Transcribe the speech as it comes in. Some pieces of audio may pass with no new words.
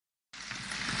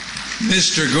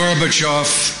Mr.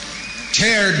 Gorbachev,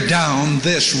 tear down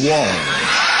this wall.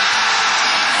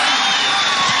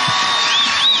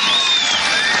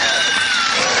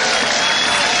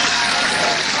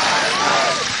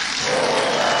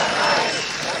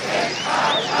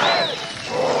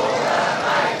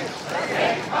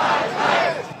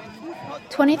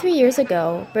 "23 years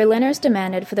ago, Berliners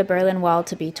demanded for the Berlin Wall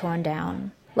to be torn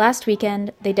down. Last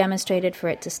weekend, they demonstrated for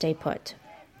it to stay put.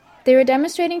 They were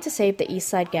demonstrating to save the East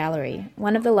Side Gallery,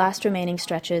 one of the last remaining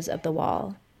stretches of the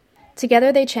wall.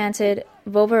 Together they chanted,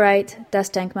 'Wovereit,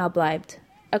 das Denkmal bleibt,'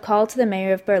 a call to the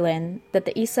mayor of Berlin that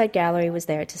the East Side Gallery was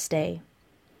there to stay.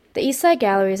 The East Side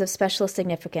Gallery is of special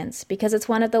significance because it's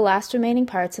one of the last remaining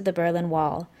parts of the Berlin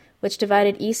Wall, which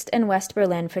divided East and West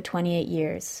Berlin for 28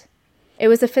 years. It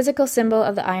was a physical symbol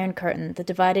of the Iron Curtain that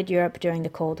divided Europe during the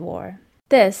Cold War.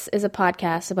 This is a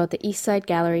podcast about the East Side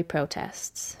Gallery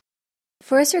protests.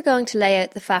 First, we're going to lay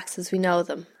out the facts as we know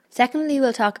them. Secondly,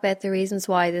 we'll talk about the reasons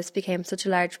why this became such a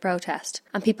large protest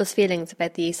and people's feelings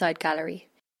about the East Side Gallery.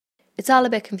 It's all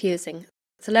a bit confusing,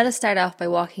 so let us start off by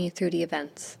walking you through the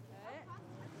events.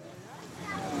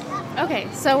 Okay,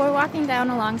 so we're walking down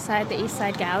alongside the East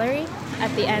Side Gallery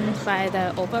at the end by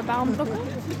the Oberbaumbrücke.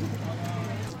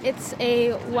 It's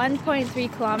a 1.3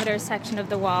 kilometer section of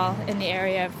the wall in the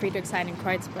area of Friedrichshain and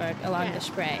Kreuzberg along the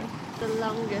Spree. The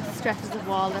longest stretches of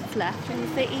wall that's left in the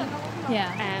city.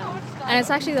 Yeah, and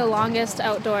it's actually the longest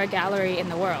outdoor gallery in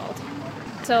the world.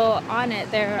 So on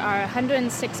it there are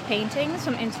 106 paintings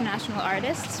from international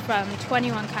artists from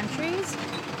 21 countries,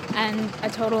 and a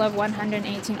total of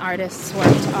 118 artists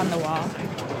worked on the wall.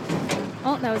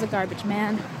 Oh, that was a garbage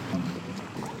man.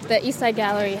 The East Side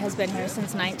Gallery has been here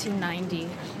since 1990.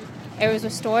 It was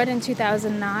restored in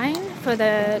 2009 for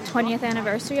the 20th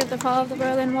anniversary of the fall of the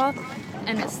Berlin Wall,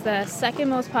 and it's the second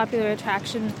most popular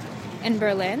attraction in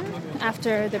Berlin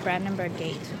after the Brandenburg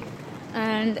Gate.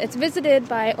 And it's visited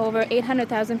by over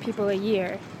 800,000 people a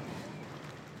year.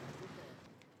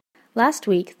 Last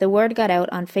week, the word got out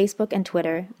on Facebook and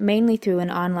Twitter, mainly through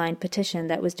an online petition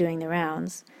that was doing the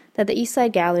rounds, that the East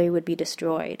Side Gallery would be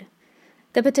destroyed.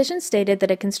 The petition stated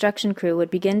that a construction crew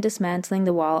would begin dismantling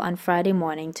the wall on Friday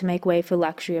morning to make way for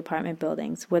luxury apartment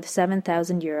buildings worth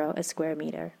 €7,000 a square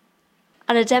metre.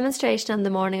 At a demonstration on the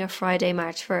morning of Friday,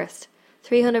 March 1st,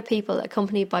 300 people,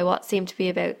 accompanied by what seemed to be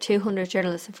about 200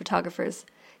 journalists and photographers,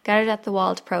 gathered at the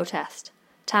wall to protest.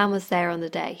 Tam was there on the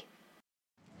day.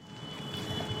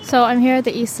 So I'm here at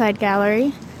the East Side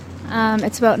Gallery.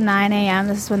 It's about 9 a.m.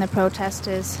 This is when the protest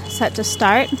is set to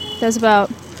start. There's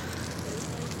about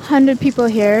 100 people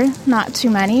here, not too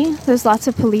many. There's lots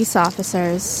of police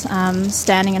officers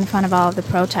standing in front of all of the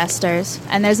protesters.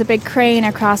 And there's a big crane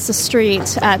across the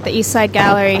street at the East Side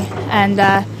Gallery. And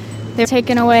they're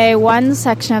taking away one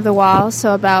section of the wall,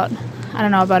 so about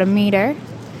a meter.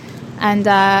 And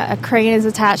a crane is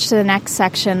attached to the next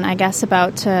section, I guess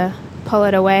about to pull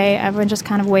it away. Everyone's just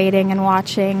kind of waiting and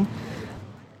watching.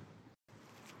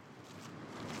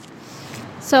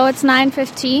 So it's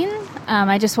 9:15.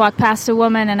 I just walked past a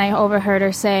woman and I overheard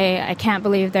her say, "I can't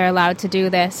believe they're allowed to do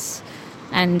this."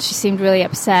 And she seemed really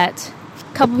upset.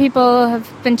 A couple people have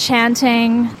been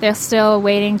chanting. They're still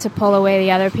waiting to pull away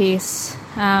the other piece.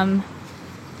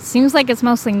 Seems like it's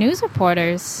mostly news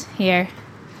reporters here.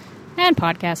 And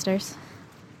podcasters.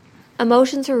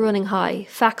 Emotions were running high,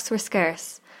 facts were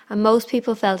scarce, and most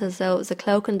people felt as though it was a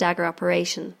cloak and dagger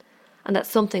operation, and that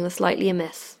something was slightly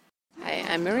amiss. Hi,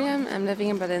 I'm Miriam. I'm living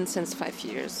in Berlin since 5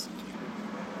 years.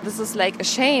 This is like a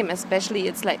shame, especially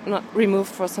it's like not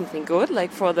removed for something good,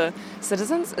 like for the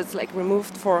citizens. It's like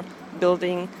removed for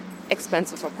building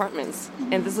expensive apartments.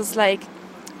 Mm-hmm. And this is like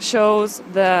shows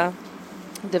the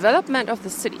development of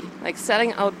the city, like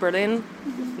selling out Berlin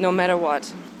no matter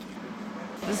what.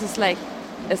 This is like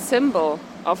a symbol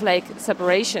of like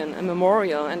separation, a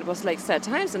memorial, and it was like sad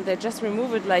times, and they just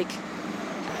remove it like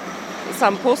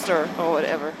some poster or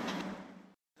whatever.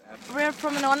 We're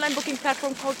from an online booking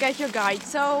platform called Get Your Guide,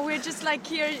 so we're just like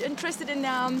here interested in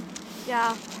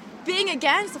being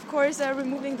against, of course,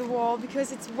 removing the wall,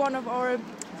 because it's one of our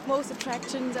most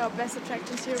attractions, our best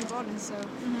attractions here in Berlin. So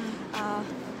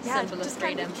Symbol of freedom.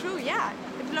 Kind of true, yeah,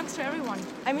 it belongs to everyone.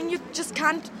 I mean, you just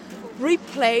can't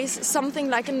replace something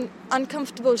like an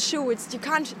uncomfortable shoe. You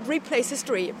can't replace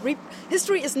history.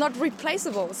 History is not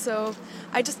replaceable. So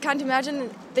I just can't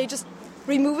imagine they just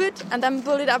remove it and then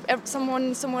build it up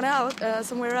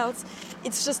somewhere else.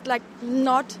 It's just like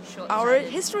not our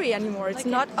history anymore. It's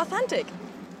not authentic.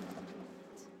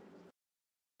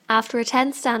 After a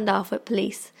tense standoff with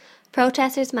police,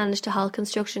 protesters managed to halt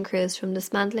construction crews from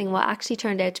dismantling what actually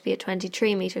turned out to be a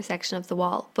 23-metre section of the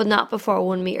wall, but not before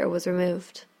 1 metre was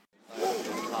removed.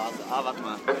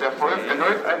 Es erfolgt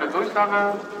erneut eine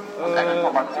Durchsage und eine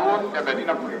Information der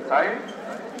Berliner Polizei.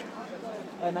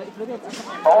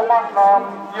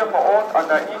 Baumaßnahmen hier vor Ort an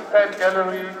der Eastside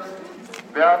Gallery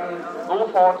werden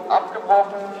sofort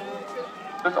abgebrochen,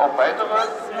 bis auf weiteres.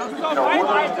 Ich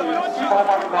wiederhole, die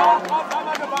Baumaßnahmen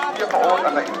hier vor Ort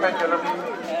an der Eastside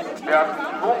Gallery werden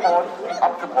sofort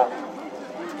abgebrochen.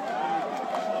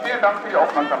 Vielen Dank für die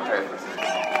Aufmerksamkeit.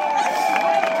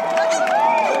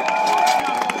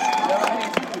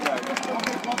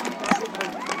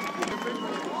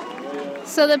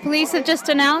 So the police have just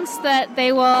announced that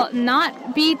they will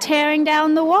not be tearing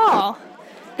down the wall.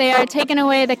 They are taking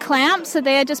away the clamps that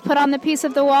they had just put on the piece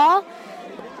of the wall.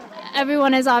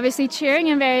 Everyone is obviously cheering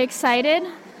and very excited.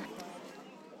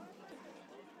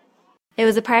 It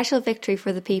was a partial victory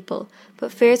for the people,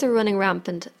 but fears were running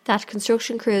rampant that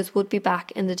construction crews would be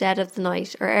back in the dead of the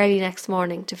night or early next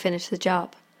morning to finish the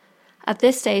job. At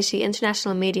this stage, the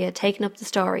international media had taken up the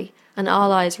story, and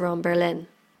all eyes were on Berlin.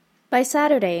 By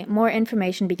Saturday, more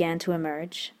information began to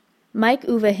emerge. Mike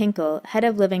Uwe Hinkel, head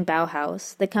of Living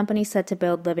Bauhaus, the company set to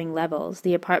build Living Levels,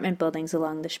 the apartment buildings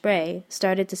along the Spree,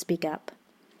 started to speak up.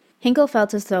 Hinkel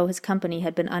felt as though his company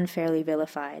had been unfairly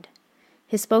vilified.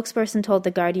 His spokesperson told the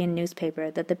Guardian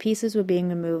newspaper that the pieces were being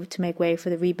removed to make way for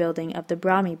the rebuilding of the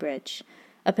Brahmi Bridge,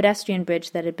 a pedestrian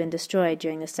bridge that had been destroyed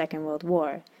during the Second World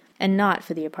War, and not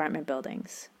for the apartment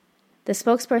buildings. The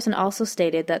spokesperson also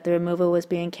stated that the removal was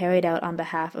being carried out on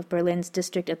behalf of Berlin's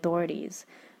district authorities,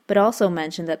 but also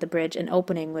mentioned that the bridge and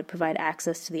opening would provide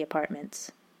access to the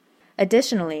apartments.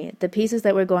 Additionally, the pieces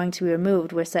that were going to be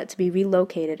removed were set to be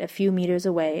relocated a few meters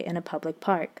away in a public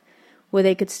park, where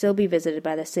they could still be visited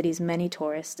by the city's many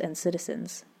tourists and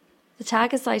citizens. The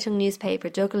Tageszeitung newspaper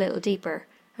dug a little deeper,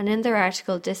 and in their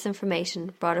article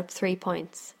Disinformation brought up 3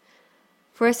 points.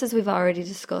 First, as we've already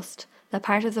discussed, that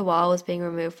part of the wall was being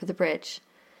removed for the bridge.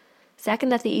 Second,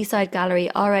 that the Eastside Gallery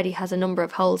already has a number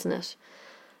of holes in it.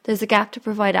 There's a gap to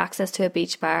provide access to a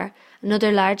beach bar,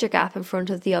 another larger gap in front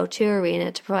of the O2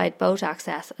 Arena to provide boat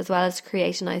access as well as to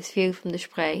create a nice view from the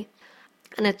Spree,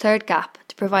 and a third gap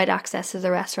to provide access to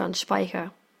the restaurant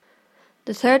Speicher.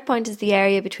 The third point is the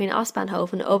area between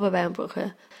Ostbahnhof and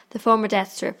Oberbaumbrücke, the former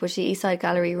death strip which the Eastside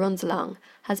Gallery runs along,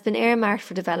 has been earmarked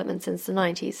for development since the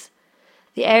 90s.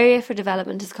 The area for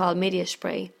development is called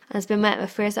Mediaspree and has been met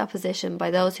with fierce opposition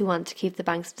by those who want to keep the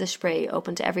banks of the Spree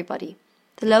open to everybody.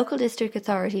 The local district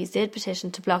authorities did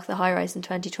petition to block the high-rise in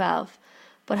 2012,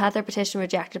 but had their petition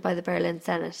rejected by the Berlin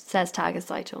Senate, says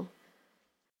Tageszeitung.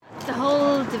 The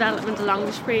whole development along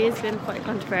the Spree has been quite a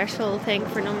controversial thing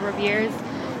for a number of years.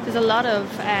 There's a lot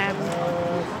of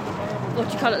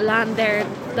land there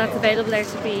that's available there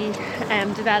to be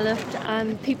developed,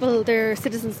 and people, their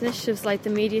citizens' initiatives like the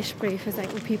Mediaspree, for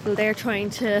example, people they're trying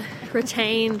to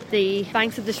retain the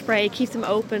banks of the Spree, keep them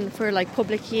open for like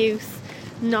public use,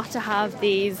 not to have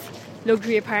these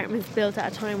luxury apartments built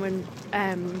at a time when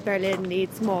Berlin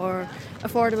needs more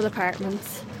affordable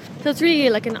apartments. So it's really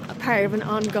like a part of an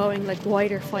ongoing, like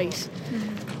wider fight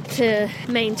to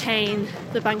maintain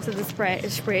the banks of the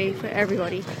Spree for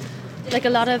everybody. Like a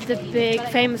lot of the big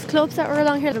famous clubs that were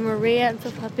along here, the Maria and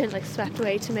stuff, have been like swept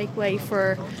away to make way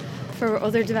for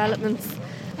other developments.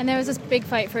 And there was this big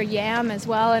fight for Yam as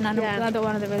well, and another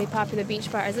one of the really popular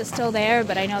beach bars. It's still there,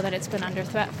 but I know that it's been under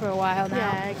threat for a while now.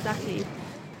 Yeah, exactly.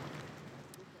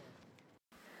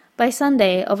 By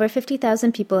Sunday, over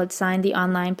 50,000 people had signed the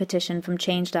online petition from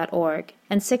Change.org,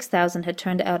 and 6,000 had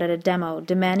turned out at a demo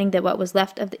demanding that what was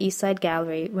left of the Eastside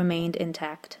Gallery remained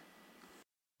intact.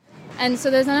 And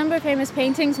so there's a number of famous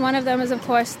paintings. One of them is, of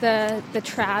course, the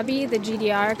Trabi, the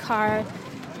GDR car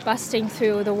busting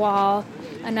through the wall.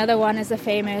 Another one is the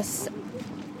famous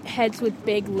heads with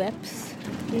big lips.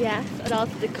 Yes, and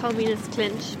also the communist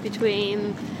clinch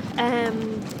between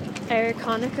Erich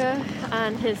Honecker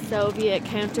and his Soviet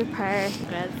counterpart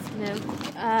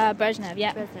Brezhnev,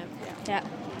 yeah.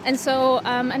 And so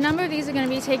a number of these are going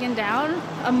to be taken down.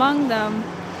 Among them,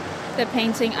 the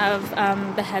painting of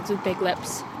the heads with big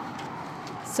lips.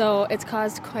 So it's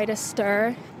caused quite a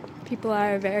stir. People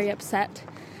are very upset.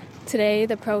 Today,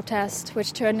 the protest,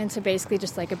 which turned into basically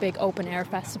just like a big open-air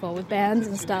festival with bands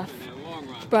and stuff,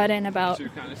 brought in about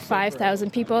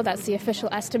 5,000 people. That's the official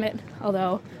estimate,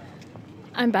 although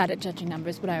I'm bad at judging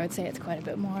numbers, but I would say it's quite a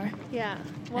bit more. Yeah.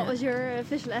 What was your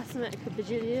official estimate? A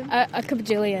bajillion? A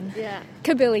kabajillion. Yeah.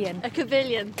 Kabillion. A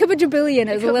kabillion. Kabajabillion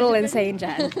is a little insane,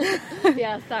 Jen.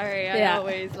 Yeah, sorry. I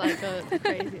always like go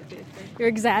crazy at these things. You're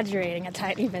exaggerating a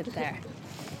tiny bit there.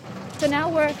 So now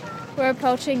we're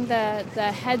approaching the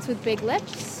heads with big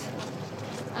lips.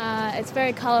 It's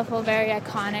very colourful, very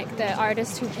iconic. The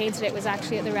artist who painted it was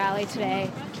actually at the rally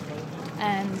today.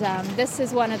 And this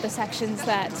is one of the sections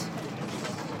that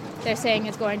they're saying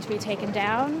is going to be taken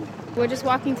down. We're just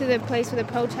walking through the place where the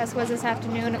protest was this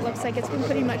afternoon. It looks like it's been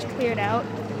pretty much cleared out.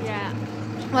 Yeah.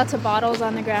 Lots of bottles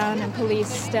on the ground and police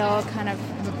still kind of,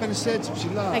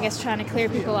 I guess, trying to clear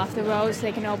people off the road so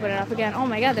they can open it up again. Oh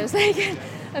my God, there's like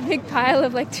a big pile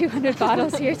of like 200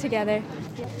 bottles here together.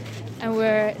 And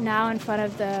we're now in front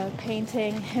of the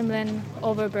painting Himmeln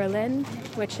over Berlin,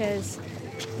 which is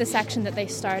the section that they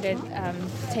started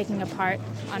taking apart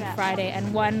on Friday,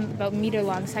 and one about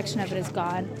meter-long section of it is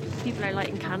gone. People are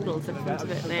lighting candles in front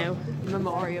of it now.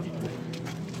 Memoriam.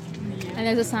 And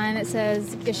there's a sign that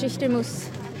says, Geschichte muss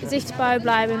sichtbar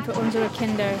bleiben für unsere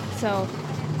Kinder. So,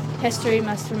 history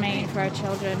must remain for our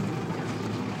children.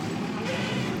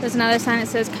 There's another sign that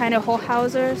says keine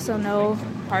Hochhäuser, so no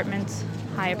apartments,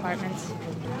 high apartments.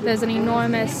 There's an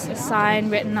enormous sign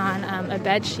written on a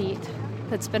bed sheet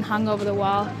that's been hung over the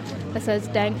wall that says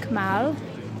Denkmal.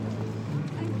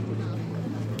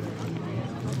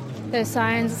 There's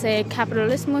signs that say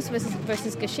Kapitalismus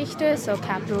versus Geschichte, so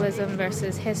capitalism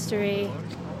versus history.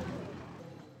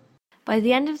 By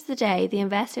the end of the day, the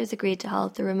investors agreed to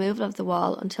halt the removal of the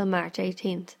wall until March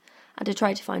 18th and to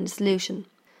try to find a solution.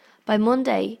 By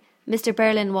Monday, Mr.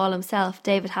 Berlin Wall himself,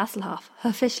 David Hasselhoff,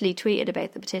 officially tweeted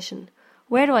about the petition.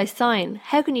 "Where do I sign?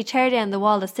 How can you tear down the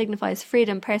wall that signifies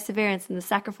freedom, perseverance and the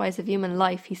sacrifice of human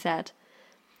life?" he said.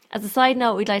 As a side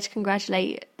note, we'd like to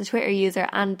congratulate the Twitter user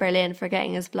Anne Berlin for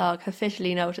getting his blog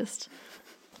officially noticed.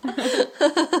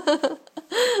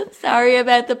 Sorry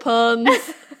about the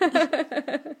puns.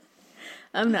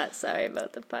 I'm not sorry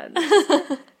about the puns.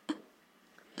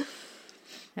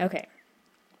 Okay.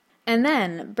 And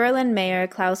then, Berlin Mayor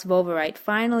Klaus Wowereit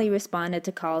finally responded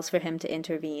to calls for him to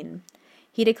intervene.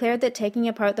 He declared that taking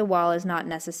apart the wall is not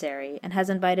necessary and has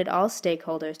invited all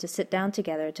stakeholders to sit down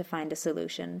together to find a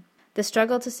solution. The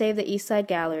struggle to save the East Side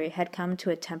Gallery had come to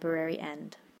a temporary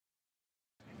end.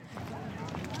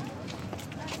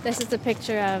 This is a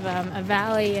picture of a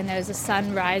valley, and there's a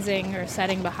sun rising or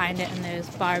setting behind it, and there's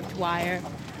barbed wire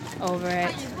over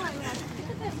it.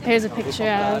 Here's a picture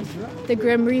of the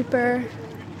Grim Reaper.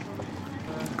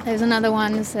 There's another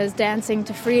one that says, "Dancing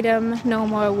to freedom, no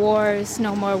more wars,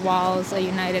 no more walls, a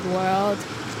united world."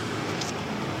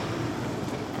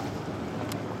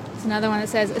 There's another one that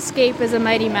says, "Escape is a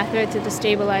mighty method to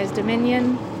destabilize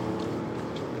dominion."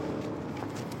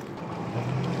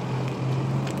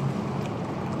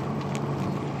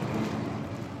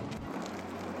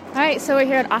 Alright, so we're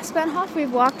here at Ostbahnhof.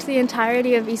 We've walked the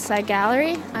entirety of East Side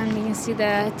Gallery, and you can see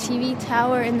the TV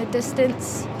tower in the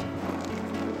distance.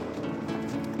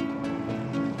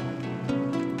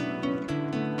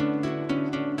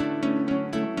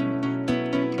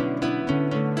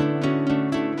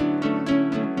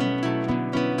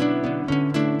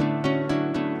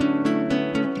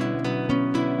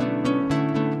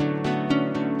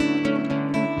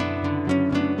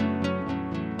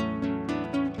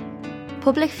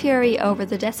 Public fury over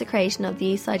the desecration of the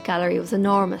East Side Gallery was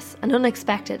enormous and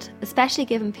unexpected, especially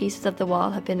given pieces of the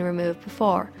wall had been removed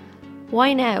before.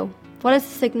 Why now? What is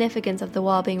the significance of the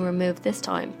wall being removed this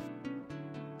time?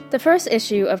 The first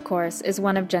issue, of course, is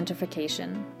one of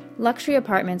gentrification. Luxury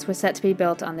apartments were set to be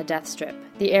built on the Death Strip,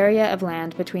 the area of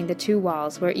land between the two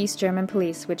walls where East German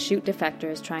police would shoot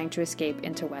defectors trying to escape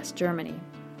into West Germany.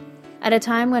 At a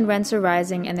time when rents are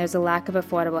rising and there's a lack of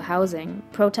affordable housing,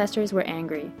 protesters were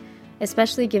angry,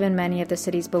 especially given many of the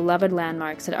city's beloved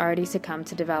landmarks had already succumbed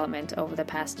to development over the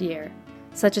past year,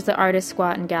 such as the artist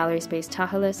squat and gallery space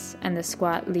Tacheles and the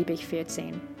squat Liebig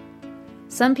 14.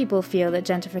 Some people feel that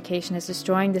gentrification is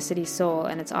destroying the city's soul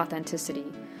and its authenticity,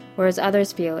 whereas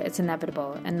others feel it's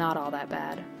inevitable and not all that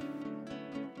bad.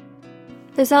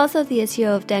 There's also the issue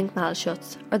of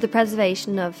Denkmalschutz, or the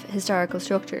preservation of historical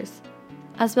structures.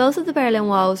 As most of the Berlin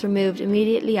Wall was removed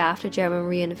immediately after German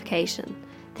reunification,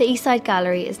 the East Side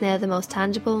Gallery is now the most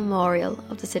tangible memorial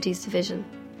of the city's division.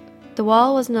 The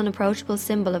wall was an unapproachable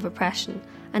symbol of oppression,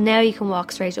 and now you can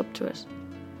walk straight up to it.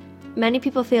 Many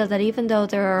people feel that even though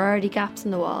there are already gaps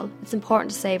in the wall, it's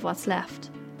important to save what's left.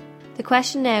 The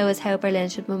question now is how Berlin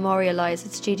should memorialise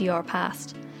its GDR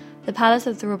past. The Palace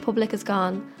of the Republic is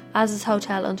gone, as is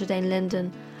Hotel Unter den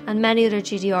Linden, and many other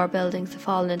GDR buildings have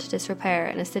fallen into disrepair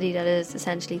in a city that is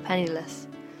essentially penniless.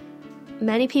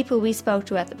 Many people we spoke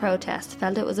to at the protest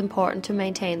felt it was important to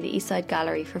maintain the East Side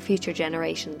Gallery for future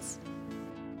generations.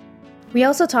 We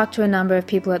also talked to a number of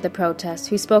people at the protest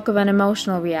who spoke of an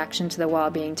emotional reaction to the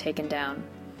wall being taken down.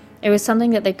 It was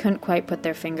something that they couldn't quite put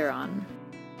their finger on.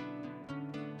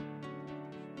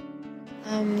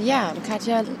 I'm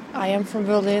Katja. I am from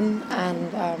Berlin,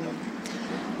 and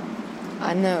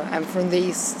I know, I'm from the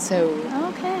east, so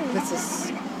Okay.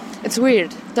 it's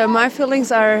weird. So my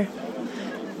feelings are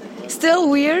still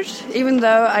weird, even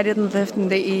though I didn't live in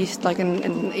the east, like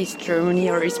in East Germany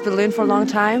or East Berlin for a long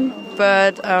time.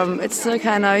 But it's still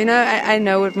kind of, I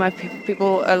know what my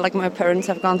people, like my parents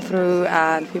have gone through,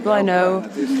 and people I know.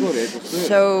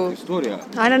 So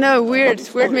I don't know, weird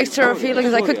mixture of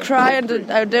feelings. I could cry,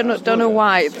 and I don't know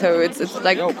why. So it's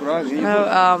like, don't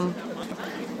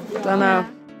know.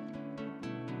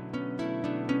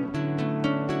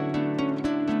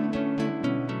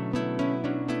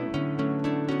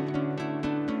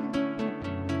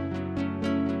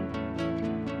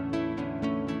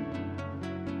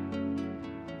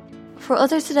 For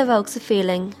others, it evokes a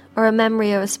feeling or a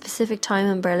memory of a specific time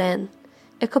in Berlin.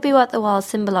 It could be what the wall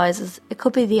symbolises, it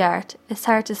could be the art, it's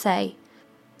hard to say.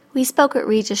 We spoke with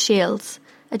Regis Shields,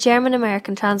 a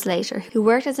German-American translator who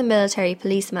worked as a military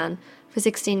policeman for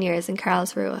 16 years in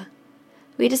Karlsruhe.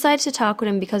 We decided to talk with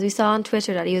him because we saw on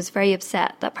Twitter that he was very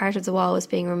upset that part of the wall was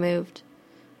being removed.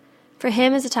 For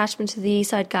him, his attachment to the East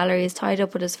Side Gallery is tied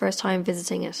up with his first time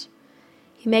visiting it.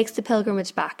 He makes the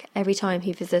pilgrimage back every time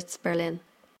he visits Berlin.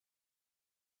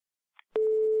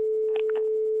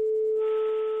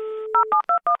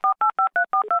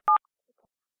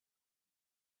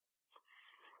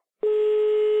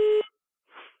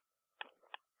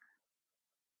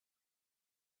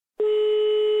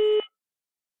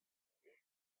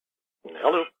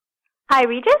 Hello. Hi,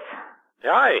 Regis.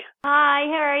 Hi. Hi,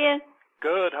 how are you?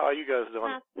 Good. How are you guys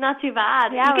doing? Not too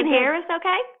bad. Yeah, you can hear us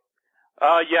okay?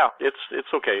 Yeah,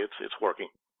 it's okay. It's working.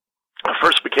 I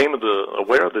first became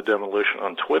aware of the demolition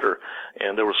on Twitter,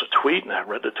 and there was a tweet, and I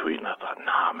read the tweet, and I thought,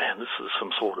 nah, man, this is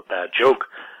some sort of bad joke.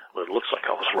 But it looks like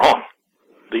I was wrong.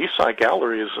 The East Side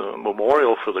Gallery is a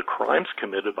memorial for the crimes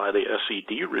committed by the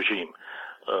SED regime.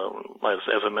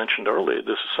 As I mentioned earlier,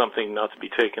 this is something not to be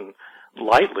taken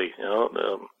lightly.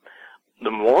 The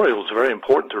memorial is very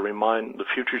important to remind the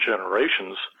future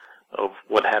generations of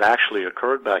what had actually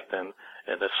occurred back then,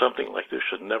 and that something like this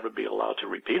should never be allowed to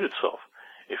repeat itself.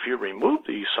 If you remove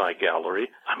the East Side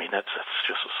Gallery, I mean, that's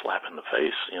just a slap in the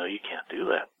face. You can't do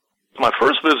that. My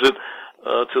first visit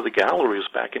to the gallery was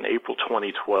back in April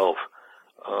 2012.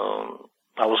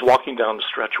 I was walking down the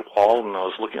stretch wall, and I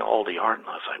was looking at all the art, and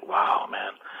I was like, wow,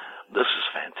 man, this is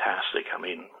fantastic. I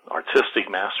mean, artistic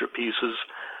masterpieces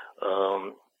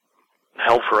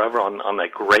held forever on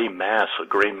that gray mass, a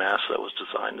gray mass that was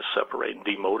designed to separate and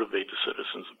demotivate the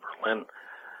citizens of Berlin.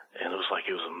 And it was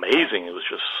amazing. It was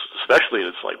just, especially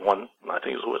it's like I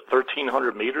think it was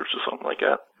 1,300 meters or something like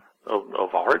that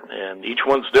of art, and each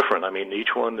one's different. I mean,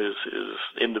 each one is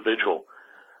individual.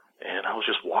 And I was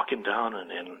just walking down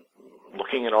and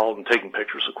looking at all and taking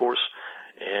pictures, of course.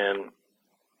 And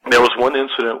there was one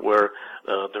incident where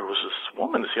there was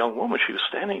this young woman, she was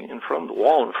standing in front of the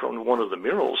wall in front of one of the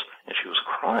murals, and she was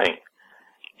crying.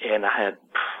 And I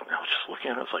was just looking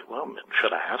at it, I was like, well,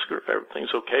 should I ask her if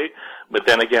everything's okay? But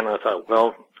then again, I thought,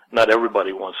 well, not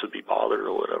everybody wants to be bothered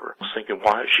or whatever. I was thinking,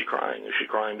 why is she crying? Is she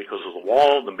crying because of the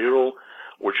wall, the mural,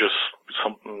 or just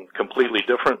something completely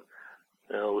different?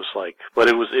 It was like, but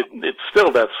it's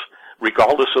still, that's,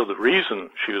 regardless of the reason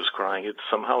she was crying, it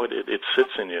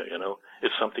sits in you,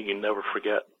 It's something you never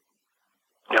forget.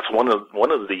 That's one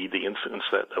of the incidents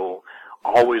that will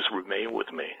always remain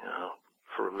with me,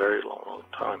 for a very long, long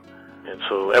time. And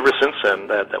so ever since then,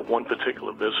 that one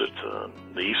particular visit,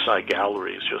 the East Side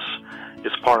Gallery is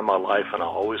it's part of my life, and I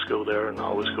always go there and I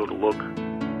always go to look.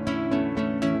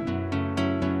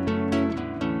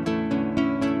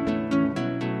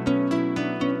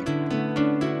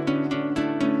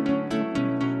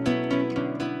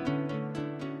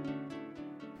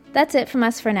 That's it from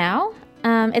us for now.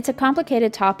 It's a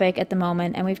complicated topic at the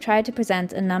moment, and we've tried to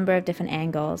present a number of different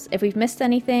angles. If we've missed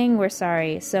anything, we're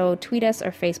sorry, so tweet us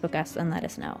or Facebook us and let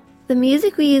us know. The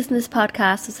music we used in this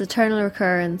podcast was Eternal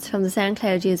Recurrence from the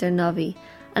SoundCloud user Novi,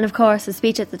 and of course the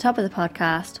speech at the top of the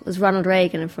podcast was Ronald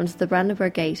Reagan in front of the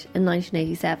Brandenburg Gate in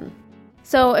 1987.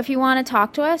 So if you want to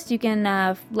talk to us, you can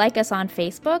like us on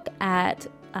Facebook at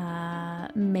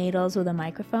Madels with a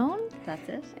Microphone. That's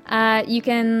it. You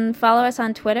can follow us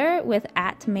on Twitter with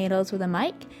 @Madels with a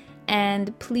Mic.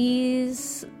 And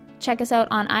please check us out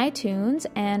on iTunes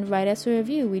and write us a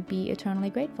review. We'd be eternally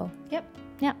grateful. Yep.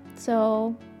 Yeah.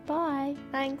 So, bye.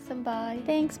 Thanks and bye.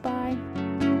 Thanks, bye.